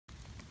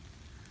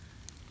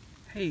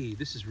Hey,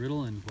 this is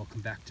Riddle and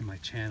welcome back to my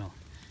channel.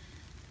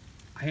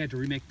 I had to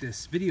remake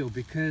this video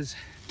because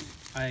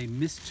I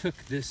mistook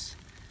this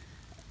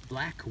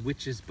black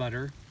witch's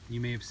butter.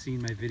 You may have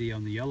seen my video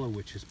on the yellow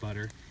witch's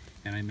butter,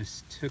 and I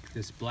mistook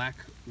this black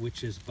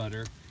witch's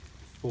butter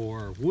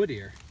for wood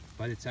ear,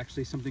 but it's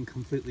actually something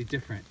completely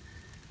different.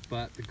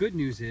 But the good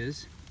news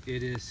is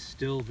it is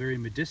still very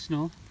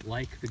medicinal,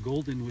 like the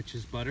golden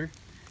witch's butter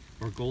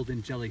or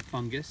golden jelly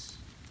fungus,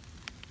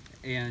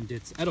 and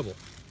it's edible.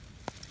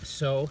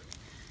 So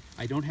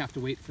I don't have to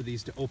wait for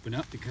these to open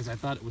up because I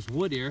thought it was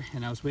wood ear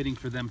and I was waiting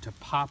for them to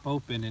pop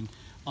open and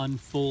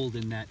unfold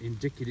in that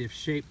indicative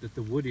shape that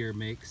the wood ear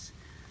makes.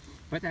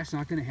 But that's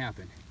not going to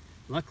happen.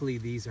 Luckily,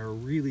 these are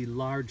really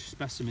large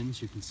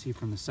specimens. You can see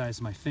from the size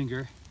of my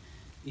finger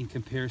in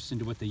comparison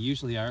to what they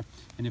usually are.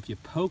 And if you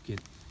poke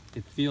it,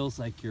 it feels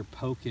like you're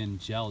poking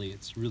jelly.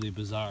 It's really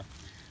bizarre.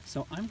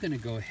 So I'm going to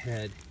go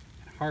ahead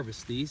and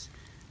harvest these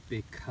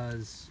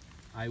because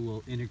I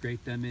will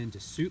integrate them into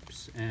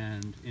soups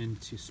and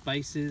into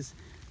spices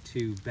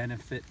to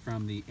benefit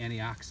from the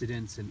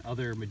antioxidants and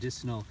other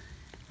medicinal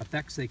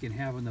effects they can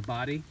have on the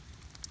body.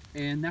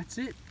 And that's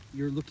it.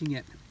 You're looking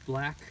at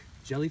black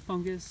jelly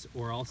fungus,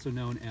 or also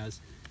known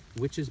as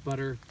witch's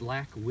butter,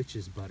 black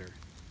witch's butter.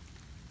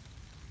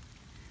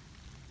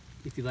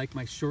 If you like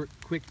my short,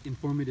 quick,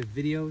 informative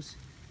videos,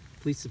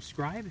 please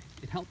subscribe.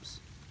 It helps.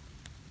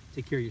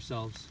 Take care of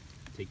yourselves.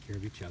 Take care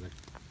of each other.